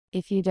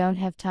If you don't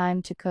have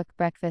time to cook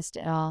breakfast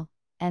at all,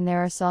 and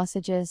there are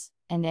sausages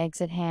and eggs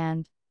at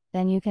hand,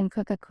 then you can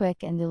cook a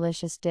quick and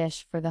delicious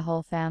dish for the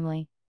whole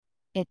family.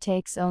 It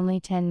takes only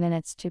 10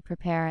 minutes to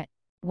prepare it.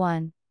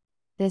 1.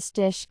 This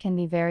dish can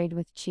be varied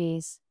with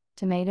cheese,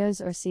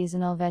 tomatoes, or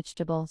seasonal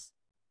vegetables.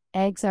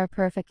 Eggs are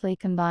perfectly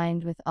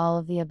combined with all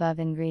of the above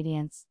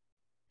ingredients.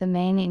 The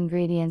main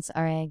ingredients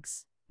are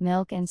eggs,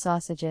 milk, and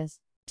sausages.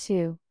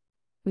 2.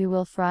 We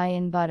will fry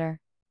in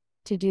butter.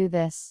 To do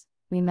this,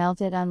 we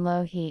melt it on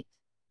low heat,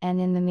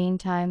 and in the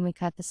meantime we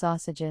cut the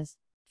sausages.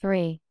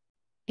 3.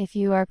 If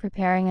you are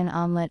preparing an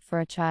omelette for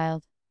a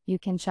child, you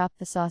can chop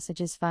the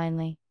sausages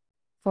finely.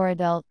 For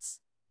adults,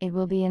 it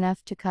will be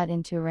enough to cut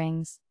into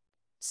rings.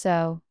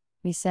 So,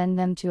 we send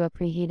them to a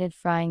preheated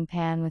frying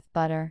pan with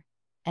butter,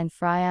 and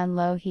fry on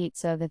low heat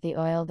so that the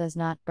oil does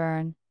not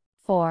burn.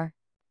 4.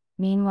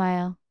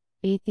 Meanwhile,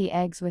 beat the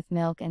eggs with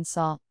milk and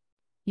salt.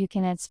 You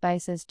can add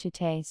spices to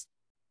taste.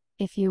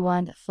 If you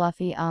want a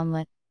fluffy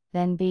omelette,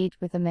 then beat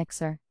with a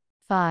mixer.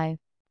 5.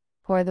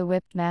 Pour the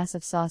whipped mass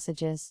of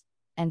sausages,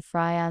 and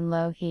fry on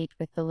low heat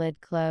with the lid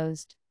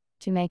closed,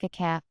 to make a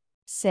cap.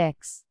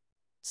 6.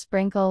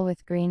 Sprinkle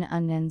with green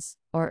onions,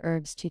 or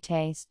herbs to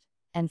taste,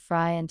 and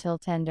fry until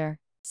tender.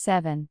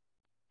 7.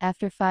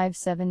 After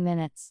 5-7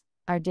 minutes,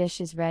 our dish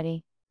is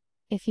ready.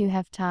 If you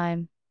have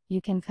time,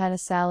 you can cut a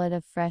salad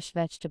of fresh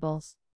vegetables.